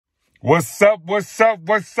What's up? What's up?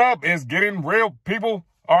 What's up? It's getting real, people.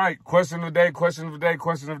 All right, question of the day, question of the day,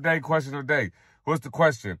 question of the day, question of the day. What's the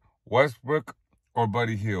question? Westbrook or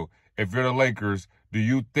Buddy Hield? If you're the Lakers, do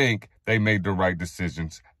you think they made the right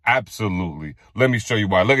decisions? Absolutely. Let me show you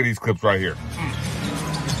why. Look at these clips right here.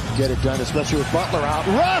 Get it done, especially with Butler out.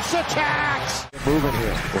 Russ attacks! Moving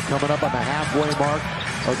here. We're coming up on the halfway mark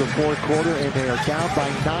of the fourth quarter, and they are down by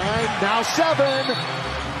 9, now 7.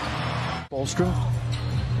 Bolstra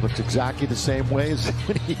looks exactly the same way as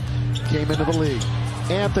when he came into the league.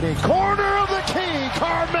 Anthony, corner of the key,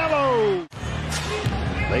 Carmelo!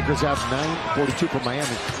 Lakers have 42 for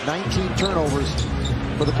Miami. 19 turnovers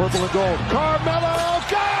for the purple and gold. Carmelo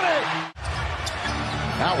got it!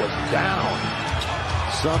 That was down.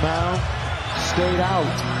 Somehow stayed out.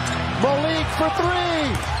 Malik for 3.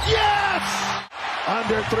 Yes!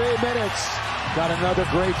 Under 3 minutes. Got another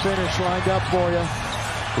great finish lined up for you.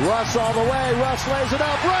 Russ all the way. Russ lays it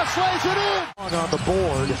up. Russ lays it in. On the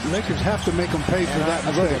board. The Lakers have to make them pay for that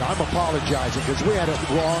mistake. I'm apologizing because we had it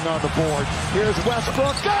wrong on the board. Here's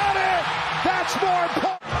Westbrook. Got it! That's more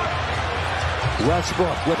important.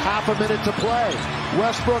 Westbrook with half a minute to play.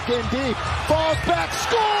 Westbrook in deep. Falls back.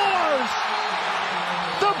 Scores!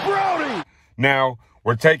 The Brody! Now,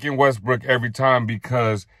 we're taking Westbrook every time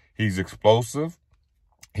because he's explosive.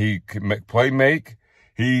 He can make.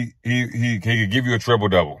 He can give you a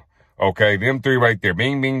triple-double, okay? Them 3 right there,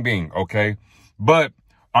 bing, bing, bing, okay? But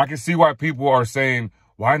I can see why people are saying,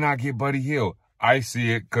 why not get Buddy Hield? I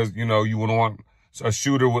see it because, you would want a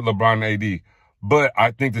shooter with LeBron and AD. But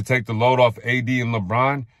I think to take the load off AD and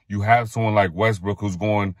LeBron, you have someone like Westbrook who's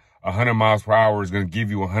going 100 miles per hour is going to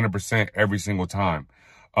give you 100% every single time.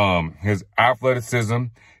 His athleticism,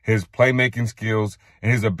 his playmaking skills,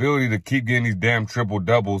 and his ability to keep getting these damn triple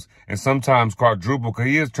doubles and sometimes quadruple, because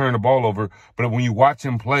he is turning the ball over. But when you watch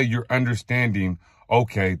him play, you're understanding,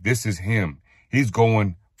 okay, this is him. He's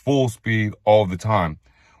going full speed all the time.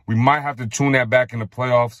 We might have to tune that back in the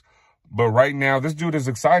playoffs. But right now, this dude is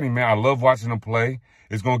exciting, man. I love watching him play.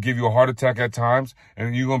 It's going to give you a heart attack at times.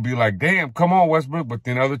 And you're going to be like, damn, come on, Westbrook. But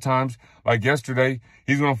then other times, like yesterday,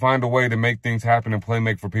 he's going to find a way to make things happen and play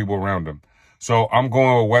make for people around him. So I'm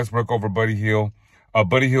going with Westbrook over Buddy Hield.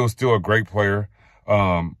 Buddy Hield is still a great player.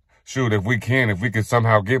 Shoot, if we could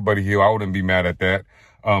somehow get Buddy Hield, I wouldn't be mad at that.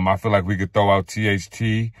 I feel like we could throw out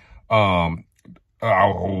THT. I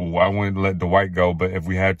wouldn't let Dwight go, but if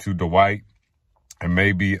we had to, Dwight. And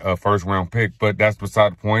maybe a first-round pick, but that's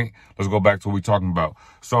beside the point. Let's go back to what we're talking about.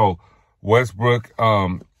 So Westbrook,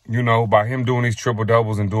 by him doing these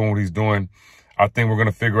triple-doubles and doing what he's doing, I think we're going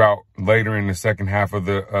to figure out later in the second half of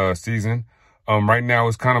the season. Right now,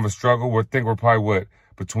 it's kind of a struggle. I think we're probably,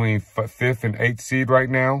 between 5th and 8th seed right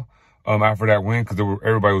now after that win because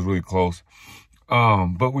everybody was really close.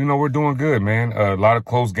 But we know we're doing good, man. A lot of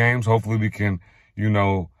close games. Hopefully we can,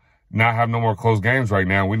 not have no more close games right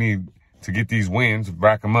now. We need to get these wins,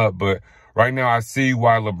 back them up. But right now, I see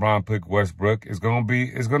why LeBron picked Westbrook. It's going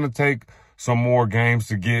to take some more games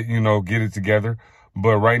to get it together.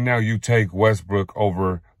 But right now, you take Westbrook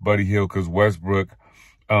over Buddy Hield because Westbrook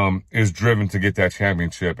is driven to get that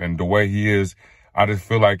championship. And the way he is, I just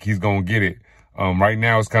feel like he's going to get it. Right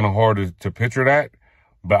now, it's kind of hard to picture that,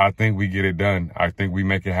 but I think we get it done. I think we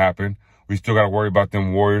make it happen. We still got to worry about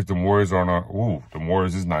them Warriors. The Warriors are the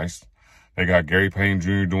Warriors is nice. They got Gary Payton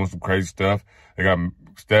Jr. doing some crazy stuff. They got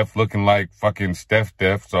Steph looking like fucking Steph.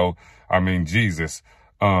 So, I mean, Jesus.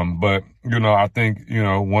 But, I think,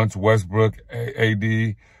 once Westbrook,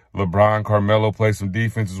 AD, LeBron, Carmelo play some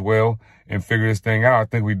defense as well and figure this thing out, I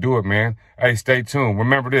think we do it, man. Hey, stay tuned.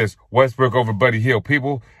 Remember this, Westbrook over Buddy Hield.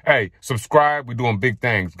 People, hey, subscribe. We're doing big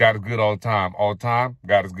things. God is good all the time. All the time,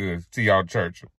 God is good. See y'all at church.